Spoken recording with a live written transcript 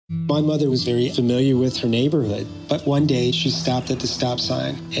My mother was very familiar with her neighborhood, but one day she stopped at the stop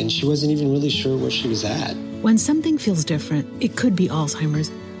sign and she wasn't even really sure where she was at. When something feels different, it could be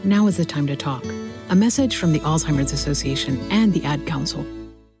Alzheimer's. Now is the time to talk. A message from the Alzheimer's Association and the Ad Council.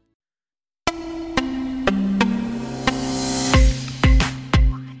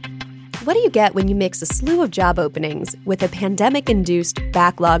 What do you get when you mix a slew of job openings with a pandemic-induced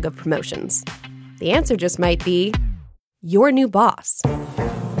backlog of promotions? The answer just might be your new boss.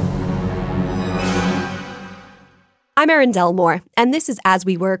 I'm Erin Delmore, and this is As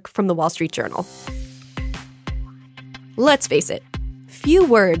We Work from The Wall Street Journal. Let's face it, few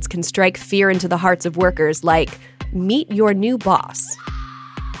words can strike fear into the hearts of workers like, meet your new boss.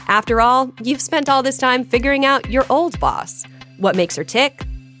 After all, you've spent all this time figuring out your old boss, what makes her tick,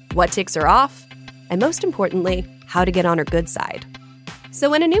 what ticks her off, and most importantly, how to get on her good side. So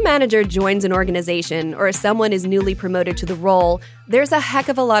when a new manager joins an organization or someone is newly promoted to the role, there's a heck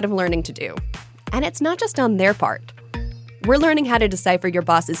of a lot of learning to do. And it's not just on their part. We're learning how to decipher your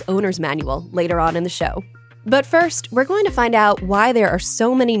boss's owner's manual later on in the show. But first, we're going to find out why there are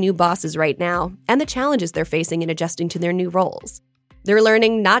so many new bosses right now and the challenges they're facing in adjusting to their new roles. They're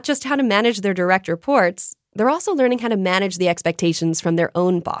learning not just how to manage their direct reports, they're also learning how to manage the expectations from their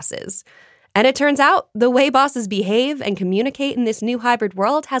own bosses. And it turns out the way bosses behave and communicate in this new hybrid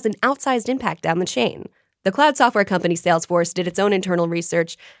world has an outsized impact down the chain. The cloud software company Salesforce did its own internal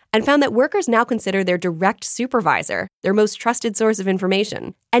research and found that workers now consider their direct supervisor their most trusted source of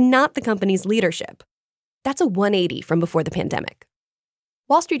information, and not the company's leadership. That's a 180 from before the pandemic.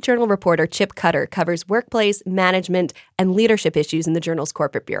 Wall Street Journal reporter Chip Cutter covers workplace, management, and leadership issues in the Journal's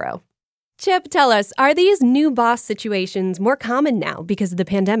corporate bureau. Chip, tell us, are these new boss situations more common now because of the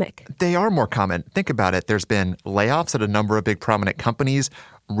pandemic? They are more common. Think about it. There's been layoffs at a number of big prominent companies,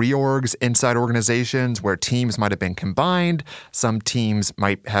 reorgs inside organizations where teams might have been combined. Some teams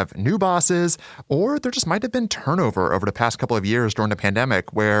might have new bosses, or there just might have been turnover over the past couple of years during the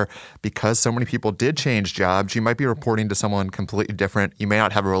pandemic where because so many people did change jobs, you might be reporting to someone completely different. You may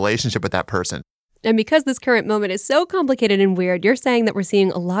not have a relationship with that person. And because this current moment is so complicated and weird, you're saying that we're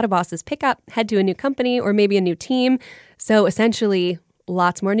seeing a lot of bosses pick up, head to a new company or maybe a new team. So essentially,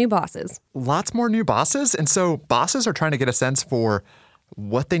 lots more new bosses. Lots more new bosses. And so bosses are trying to get a sense for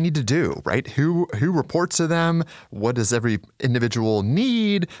what they need to do, right? Who reports to them? What does every individual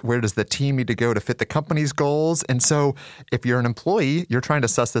need? Where does the team need to go to fit the company's goals? And so if you're an employee, you're trying to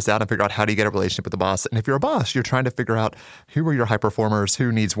suss this out and figure out how do you get a relationship with the boss. And if you're a boss, you're trying to figure out who are your high performers,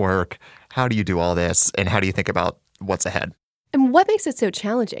 who needs work, how do you do all this, and how do you think about what's ahead? And what makes it so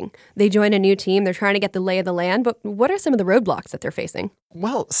challenging? They join a new team, they're trying to get the lay of the land, but what are some of the roadblocks that they're facing?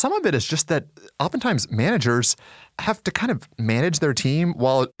 Well, some of it is just that oftentimes managers have to kind of manage their team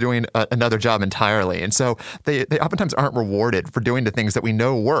while doing another job entirely. And so they oftentimes aren't rewarded for doing the things that we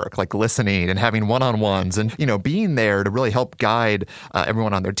know work, like listening and having one-on-ones and, being there to really help guide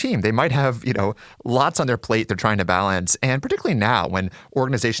everyone on their team. They might have, lots on their plate they're trying to balance. And particularly now when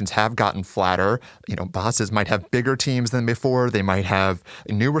organizations have gotten flatter, bosses might have bigger teams than before. They might have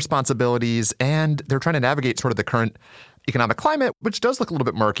new responsibilities, and they're trying to navigate sort of the current economic climate, which does look a little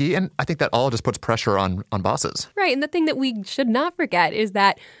bit murky. And I think that all just puts pressure on bosses. Right. And the thing that we should not forget is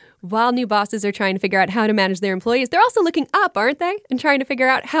that while new bosses are trying to figure out how to manage their employees, they're also looking up, aren't they? And trying to figure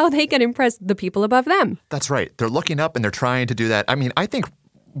out how they can impress the people above them. That's right. They're looking up and they're trying to do that. I mean, I think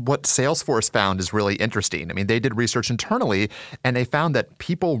what Salesforce found is really interesting. I mean, they did research internally, and they found that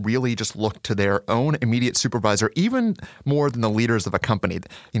people really just look to their own immediate supervisor even more than the leaders of a company.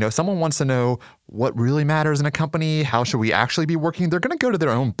 Someone wants to know what really matters in a company, how should we actually be working? They're going to go to their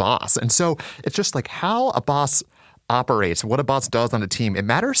own boss. And so it's just like how a boss operates, what a boss does on a team. It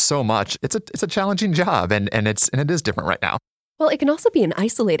matters so much. It's a challenging job, and it is different right now. Well, it can also be an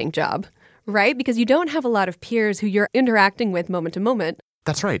isolating job, right? Because you don't have a lot of peers who you're interacting with moment to moment.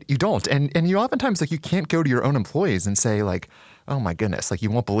 That's right. You don't. And you oftentimes, you can't go to your own employees and say, oh my goodness,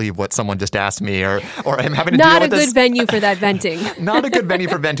 you won't believe what someone just asked me or I'm having to deal with this. Not a good venue for that venting. Not a good venue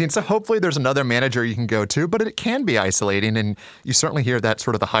for venting. So hopefully there's another manager you can go to, but it can be isolating. And you certainly hear that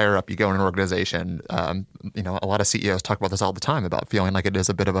sort of the higher up you go in an organization. A lot of CEOs talk about this all the time about feeling like it is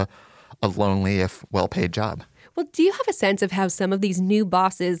a bit of a lonely, if well-paid job. Well, do you have a sense of how some of these new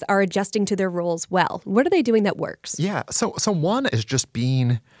bosses are adjusting to their roles well? What are they doing that works? Yeah. So one is just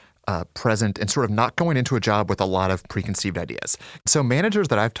being present and sort of not going into a job with a lot of preconceived ideas. So managers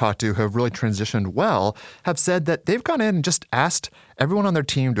that I've talked to who have really transitioned well have said that they've gone in and just asked everyone on their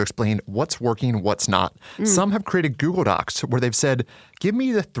team to explain what's working, what's not. Some have created Google Docs where they've said, give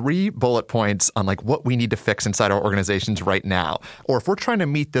me the 3 bullet points on like what we need to fix inside our organizations right now. Or if we're trying to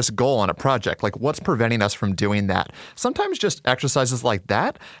meet this goal on a project, like what's preventing us from doing that? Sometimes just exercises like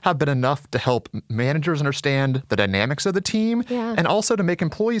that have been enough to help managers understand the dynamics of the team and also to make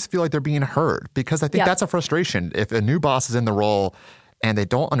employees feel like they're being heard. Because I think that's a frustration. If a new boss is in the role and they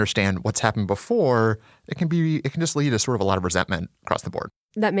don't understand what's happened before, it can just lead to sort of a lot of resentment across the board.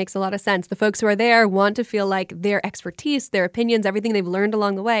 That makes a lot of sense. The folks who are there want to feel like their expertise, their opinions, everything they've learned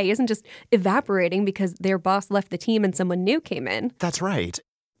along the way isn't just evaporating because their boss left the team and someone new came in. That's right.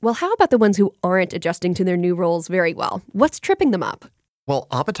 Well, how about the ones who aren't adjusting to their new roles very well? What's tripping them up? Well,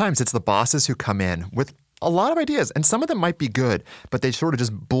 oftentimes it's the bosses who come in with a lot of ideas, and some of them might be good, but they sort of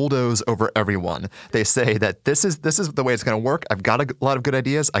just bulldoze over everyone. They say that this is the way it's going to work. I've got a lot of good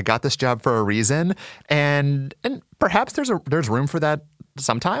ideas. I got this job for a reason, and perhaps there's room for that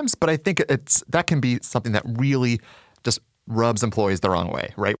sometimes, but I think that can be something that really just rubs employees the wrong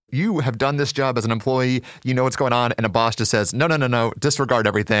way, right? You have done this job as an employee, you know what's going on, and a boss just says, no, disregard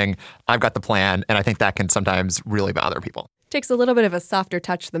everything. I've got the plan, and I think that can sometimes really bother people. Takes a little bit of a softer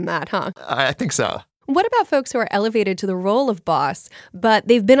touch than that, huh? I think so. What about folks who are elevated to the role of boss, but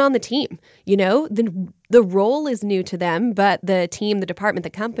they've been on the team? You know, the role is new to them, but the team, the department, the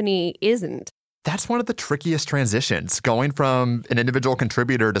company isn't. That's one of the trickiest transitions, going from an individual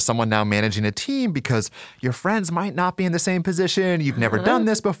contributor to someone now managing a team, because your friends might not be in the same position. You've never done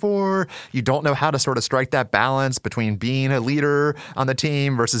this before. You don't know how to sort of strike that balance between being a leader on the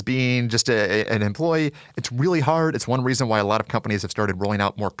team versus being just an employee. It's really hard. It's one reason why a lot of companies have started rolling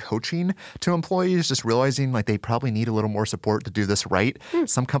out more coaching to employees, just realizing like they probably need a little more support to do this right.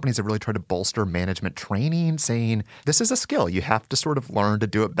 Some companies have really tried to bolster management training, saying this is a skill. You have to sort of learn to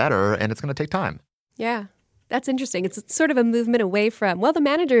do it better, and it's going to take time. Yeah, that's interesting. It's sort of a movement away from, well, the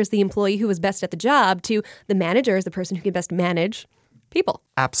manager is the employee who was best at the job, to the manager is the person who can best manage people.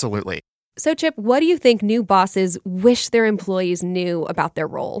 Absolutely. So, Chip, what do you think new bosses wish their employees knew about their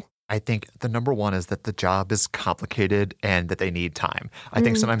role? I think the number one is that the job is complicated and that they need time. I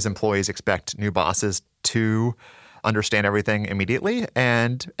think sometimes employees expect new bosses to understand everything immediately,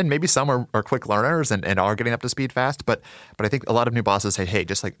 and maybe some are quick learners and are getting up to speed fast, but I think a lot of new bosses say, hey,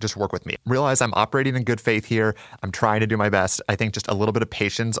 just work with me. Realize I'm operating in good faith here. I'm trying to do my best. I think just a little bit of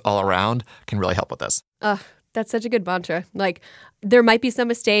patience all around can really help with this. That's such a good mantra. Like, there might be some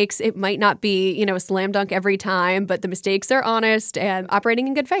mistakes. It might not be, a slam dunk every time, but the mistakes are honest and operating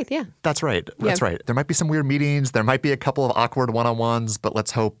in good faith. Yeah. That's right. That's right. There might be some weird meetings. There might be a couple of awkward one-on-ones, but let's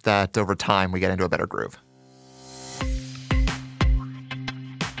hope that over time we get into a better groove.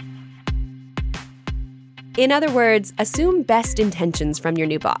 In other words, assume best intentions from your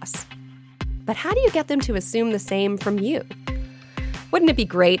new boss. But how do you get them to assume the same from you? Wouldn't it be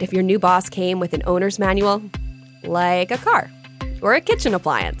great if your new boss came with an owner's manual? Like a car or a kitchen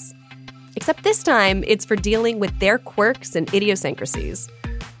appliance. Except this time, it's for dealing with their quirks and idiosyncrasies.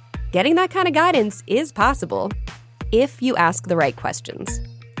 Getting that kind of guidance is possible if you ask the right questions.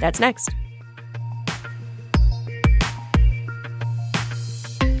 That's next.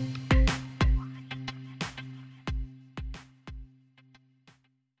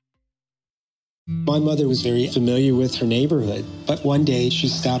 My mother was very familiar with her neighborhood, but one day she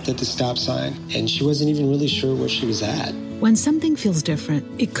stopped at the stop sign and she wasn't even really sure where she was at. When something feels different,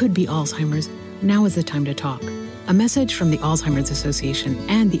 it could be Alzheimer's. Now is the time to talk. A message from the Alzheimer's Association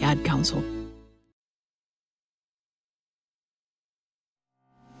and the Ad Council.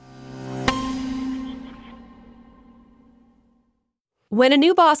 When a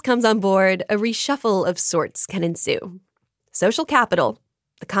new boss comes on board, a reshuffle of sorts can ensue. Social capital,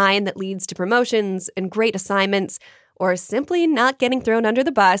 the kind that leads to promotions and great assignments, or simply not getting thrown under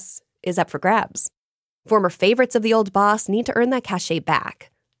the bus, is up for grabs. Former favorites of the old boss need to earn that cachet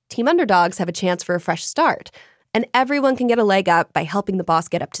back. Team underdogs have a chance for a fresh start, and everyone can get a leg up by helping the boss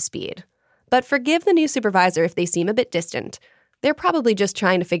get up to speed. But forgive the new supervisor if they seem a bit distant. They're probably just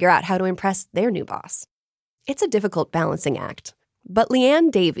trying to figure out how to impress their new boss. It's a difficult balancing act, but Leanne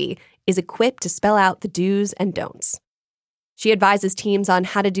Davey is equipped to spell out the do's and don'ts. She advises teams on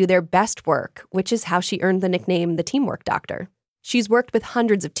how to do their best work, which is how she earned the nickname the Teamwork Doctor. She's worked with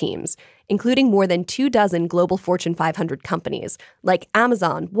hundreds of teams, including more than 24 global Fortune 500 companies like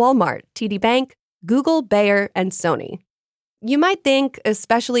Amazon, Walmart, TD Bank, Google, Bayer, and Sony. You might think,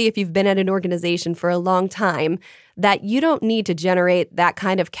 especially if you've been at an organization for a long time, that you don't need to generate that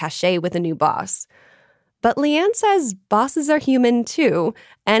kind of cachet with a new boss. But Leanne says bosses are human too,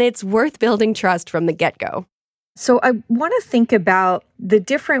 and it's worth building trust from the get-go. So I want to think about the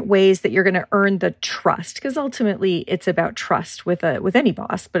different ways that you're going to earn the trust, because ultimately it's about trust with any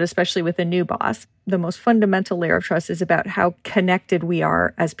boss, but especially with a new boss. The most fundamental layer of trust is about how connected we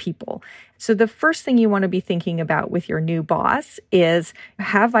are as people. So the first thing you want to be thinking about with your new boss is,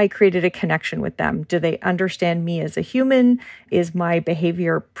 have I created a connection with them? Do they understand me as a human? Is my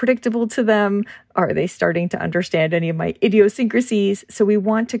behavior predictable to them? Are they starting to understand any of my idiosyncrasies? So we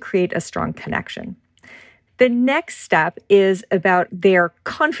want to create a strong connection. The next step is about their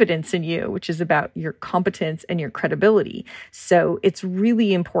confidence in you, which is about your competence and your credibility. So it's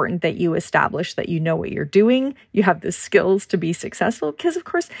really important that you establish that you know what you're doing, you have the skills to be successful, because of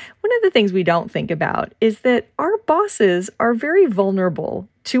course, one of the things we don't think about is that our bosses are very vulnerable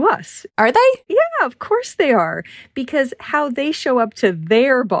to us. Are they? Yeah, of course they are. Because how they show up to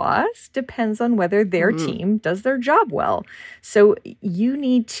their boss depends on whether their team does their job well. So you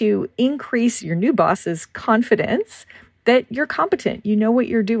need to increase your new boss's confidence that you're competent, you know what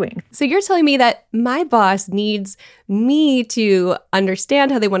you're doing. So you're telling me that my boss needs me to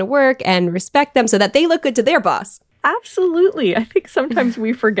understand how they want to work and respect them so that they look good to their boss. Absolutely. I think sometimes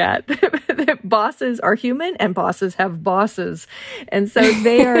we forget that bosses are human and bosses have bosses. And so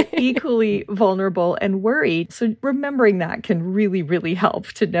they are equally vulnerable and worried. So remembering that can really, really help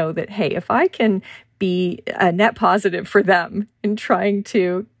to know that, hey, if I can be a net positive for them in trying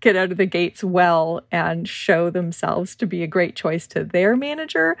to get out of the gates well and show themselves to be a great choice to their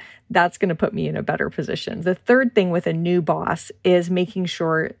manager, that's going to put me in a better position. The third thing with a new boss is making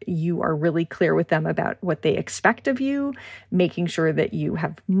sure you are really clear with them about what they expect of you, making sure that you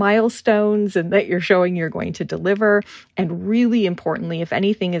have milestones and that you're showing you're going to deliver. And really importantly, if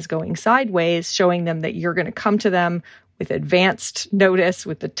anything is going sideways, showing them that you're going to come to them with advanced notice,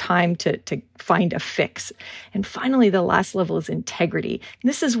 with the time to find a fix. And finally, the last level is integrity. And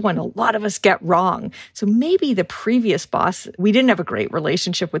this is one a lot of us get wrong. So maybe the previous boss, we didn't have a great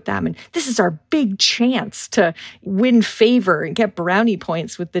relationship with them. And this is our big chance to win favor and get brownie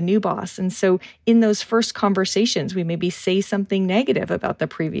points with the new boss. And so in those first conversations, we maybe say something negative about the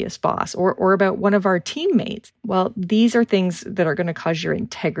previous boss or about one of our teammates. Well, these are things that are going to cause your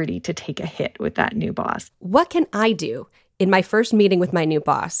integrity to take a hit with that new boss. What can I do in my first meeting with my new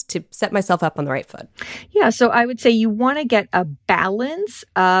boss to set myself up on the right foot? Yeah, so I would say you want to get a balance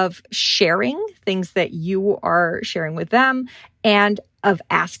of sharing things that you are sharing with them and of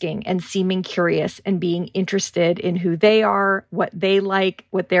asking and seeming curious and being interested in who they are, what they like,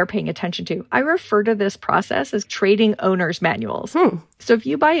 what they're paying attention to. I refer to this process as trading owner's manuals. So if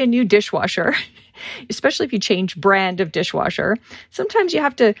you buy a new dishwasher, especially if you change brand of dishwasher, sometimes you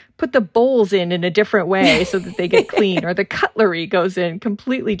have to put the bowls in a different way so that they get clean, or the cutlery goes in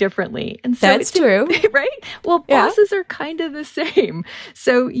completely differently. And so that's true. Right? Well, bosses are kind of the same.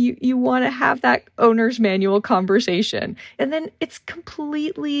 So you want to have that owner's manual conversation. And then it's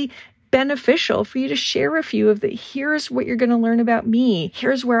completely beneficial for you to share a few of the, here's what you're going to learn about me.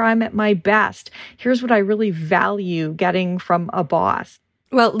 Here's where I'm at my best. Here's what I really value getting from a boss.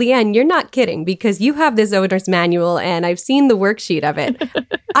 Well, Leanne, you're not kidding, because you have this owner's manual and I've seen the worksheet of it.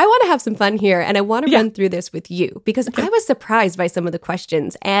 I want to have some fun here and I want to run through this with you because I was surprised by some of the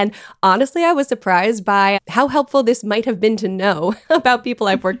questions. And honestly, I was surprised by how helpful this might have been to know about people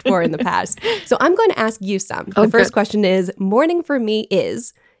I've worked for in the past. So I'm going to ask you some. The first question is, morning for me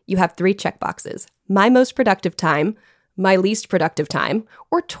is, you have 3 checkboxes: my most productive time, my least productive time,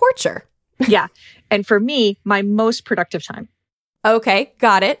 or torture. Yeah. And for me, my most productive time. Okay,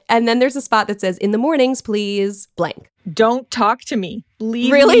 got it. And then there's a spot that says, in the mornings, please, blank. Don't talk to me.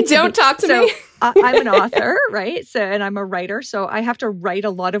 Leave really? me Don't talk to me? I'm an author, right? So, and I'm a writer, so I have to write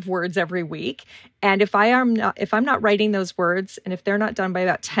a lot of words every week. And if I'm not writing those words, and if they're not done by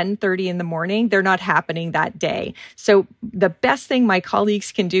about 10:30 in the morning, they're not happening that day. So the best thing my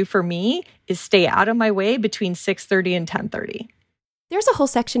colleagues can do for me is stay out of my way between 6:30 and 10:30. There's a whole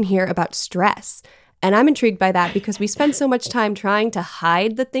section here about stress. And I'm intrigued by that because we spend so much time trying to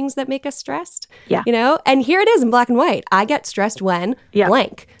hide the things that make us stressed. Yeah. You know, and here it is in black and white. I get stressed when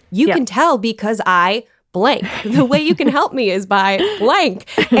blank. You can tell because I blank. The way you can help me is by blank.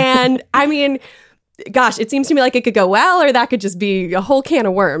 And I mean, gosh, it seems to me like it could go well, or that could just be a whole can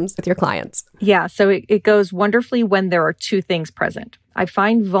of worms with your clients. Yeah. So it goes wonderfully when there are 2 things present. I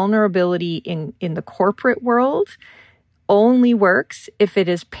find vulnerability in the corporate world only works if it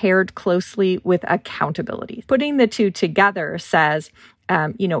is paired closely with accountability. Putting the 2 together says,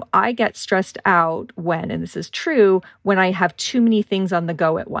 I get stressed out when, and this is true, when I have too many things on the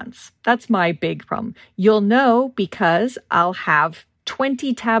go at once. That's my big problem. You'll know because I'll have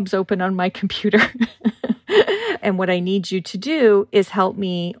 20 tabs open on my computer. And what I need you to do is help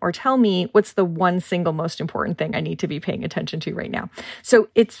me or tell me what's the one single most important thing I need to be paying attention to right now. So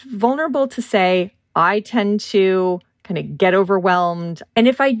it's vulnerable to say, I tend to kind of get overwhelmed. And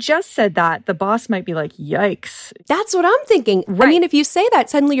if I just said that, the boss might be like, yikes. That's what I'm thinking. Right. I mean, if you say that,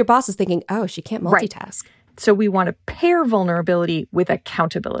 suddenly your boss is thinking, oh, she can't multitask. Right. So we want to pair vulnerability with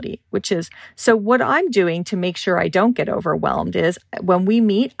accountability, which is, so what I'm doing to make sure I don't get overwhelmed is when we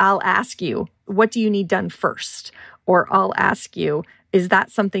meet, I'll ask you, what do you need done first? Or I'll ask you, is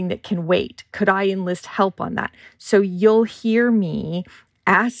that something that can wait? Could I enlist help on that? So you'll hear me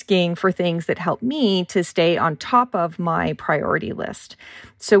asking for things that help me to stay on top of my priority list.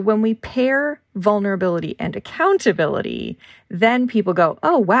 So when we pair vulnerability and accountability, then people go,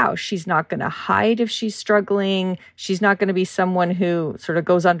 oh, wow, she's not going to hide if she's struggling. She's not going to be someone who sort of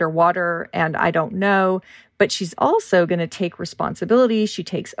goes underwater and I don't know, but she's also going to take responsibility. She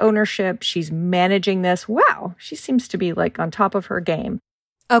takes ownership. She's managing this. Wow, she seems to be like on top of her game.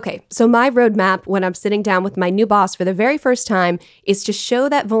 Okay, so my roadmap when I'm sitting down with my new boss for the very first time is to show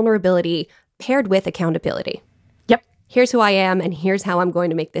that vulnerability paired with accountability. Yep. Here's who I am, and here's how I'm going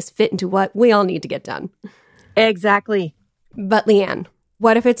to make this fit into what we all need to get done. Exactly. But Leanne,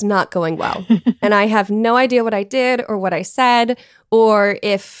 what if it's not going well? And I have no idea what I did or what I said, or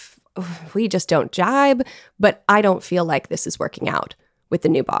if we just don't jibe, but I don't feel like this is working out with the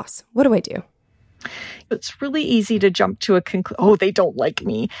new boss. What do I do? It's really easy to jump to a conclusion, oh, they don't like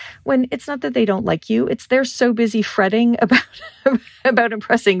me, when it's not that they don't like you. It's they're so busy fretting about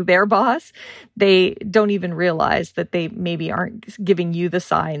impressing their boss. They don't even realize that they maybe aren't giving you the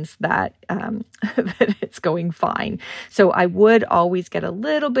signs that, that it's going fine. So I would always get a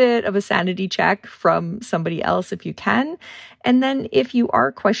little bit of a sanity check from somebody else if you can. And then if you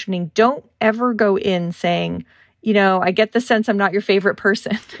are questioning, don't ever go in saying, you know, I get the sense I'm not your favorite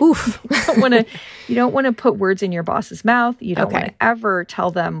person. Oof. You don't want to put words in your boss's mouth. You don't want to ever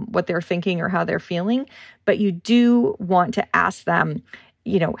tell them what they're thinking or how they're feeling. But you do want to ask them,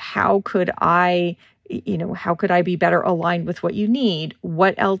 you know, how could I be better aligned with what you need?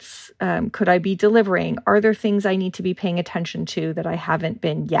 What else could I be delivering? Are there things I need to be paying attention to that I haven't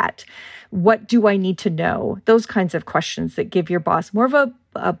been yet? What do I need to know? Those kinds of questions that give your boss more of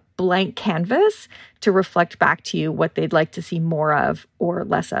a blank canvas to reflect back to you what they'd like to see more of or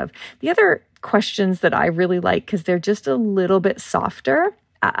less of. The other questions that I really like, because they're just a little bit softer,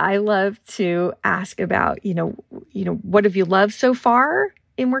 I love to ask about, you know, what have you loved so far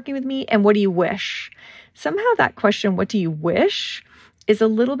in working with me, and what do you wish? Somehow that question, what do you wish, is a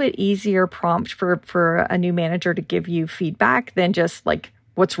little bit easier prompt for a new manager to give you feedback than just like,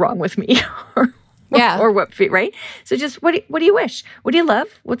 what's wrong with me? Or what, right? So just what do you wish? What do you love?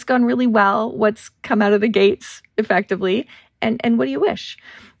 What's gone really well? What's come out of the gates effectively? And what do you wish?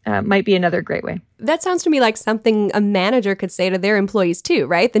 Might be another great way. That sounds to me like something a manager could say to their employees too,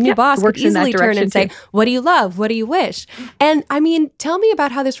 right? The new boss could easily turn and say, what do you love? What do you wish? And I mean, tell me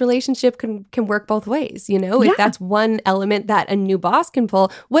about how this relationship can work both ways. You know, if that's one element that a new boss can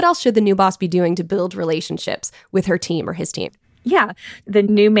pull, what else should the new boss be doing to build relationships with her team or his team? Yeah, the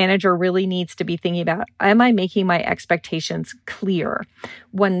new manager really needs to be thinking about, am I making my expectations clear?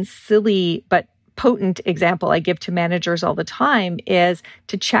 One silly but potent example I give to managers all the time is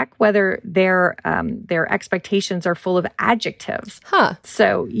to check whether their expectations are full of adjectives.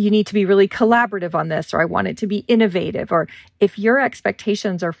 So you need to be really collaborative on this, or I want it to be innovative. Or if your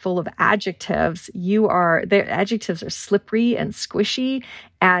expectations are full of adjectives, the adjectives are slippery and squishy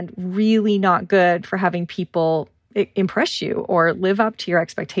and really not good for having people impress you or live up to your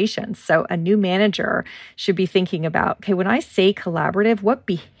expectations. So a new manager should be thinking about, okay, when I say collaborative, what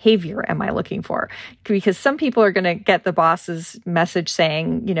behavior am I looking for? Because some people are going to get the boss's message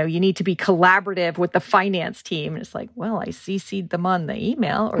saying, you know, you need to be collaborative with the finance team. And it's like, well, I CC'd them on the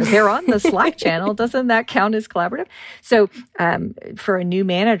email or they're on the Slack channel. Doesn't that count as collaborative? So for a new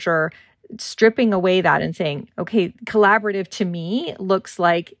manager, stripping away that and saying, okay, collaborative to me looks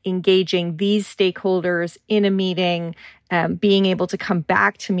like engaging these stakeholders in a meeting, being able to come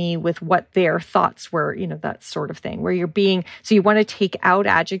back to me with what their thoughts were, you know, that sort of thing, where so you want to take out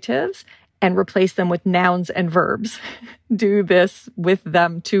adjectives and replace them with nouns and verbs. Do this with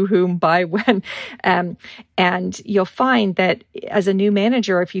them, to whom, by, when. And you'll find that as a new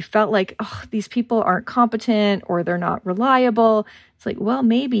manager, if you felt like, oh, these people aren't competent or they're not reliable, it's like, well,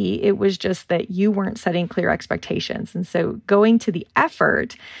 maybe it was just that you weren't setting clear expectations. And so going to the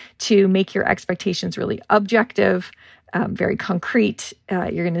effort to make your expectations really objective, very concrete,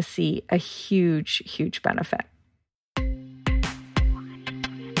 you're going to see a huge, huge benefit.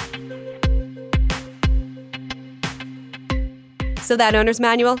 So that owner's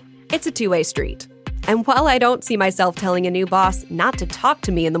manual, it's a two-way street. And while I don't see myself telling a new boss not to talk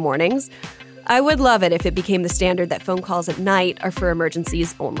to me in the mornings, I would love it if it became the standard that phone calls at night are for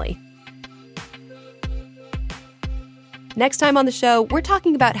emergencies only. Next time on the show, we're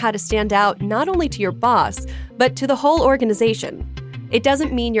talking about how to stand out not only to your boss, but to the whole organization. It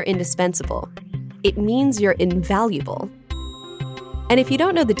doesn't mean you're indispensable. It means you're invaluable. And if you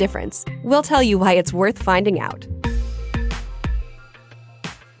don't know the difference, we'll tell you why it's worth finding out.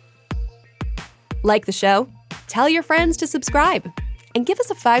 Like the show? Tell your friends to subscribe. And give us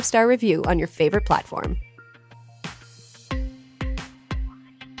a 5-star review on your favorite platform.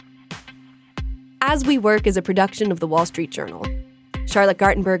 As We Work is a production of The Wall Street Journal. Charlotte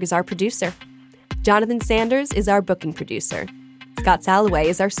Gartenberg is our producer. Jonathan Sanders is our booking producer. Scott Salloway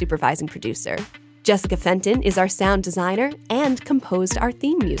is our supervising producer. Jessica Fenton is our sound designer and composed our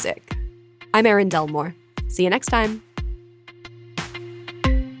theme music. I'm Erin Delmore. See you next time.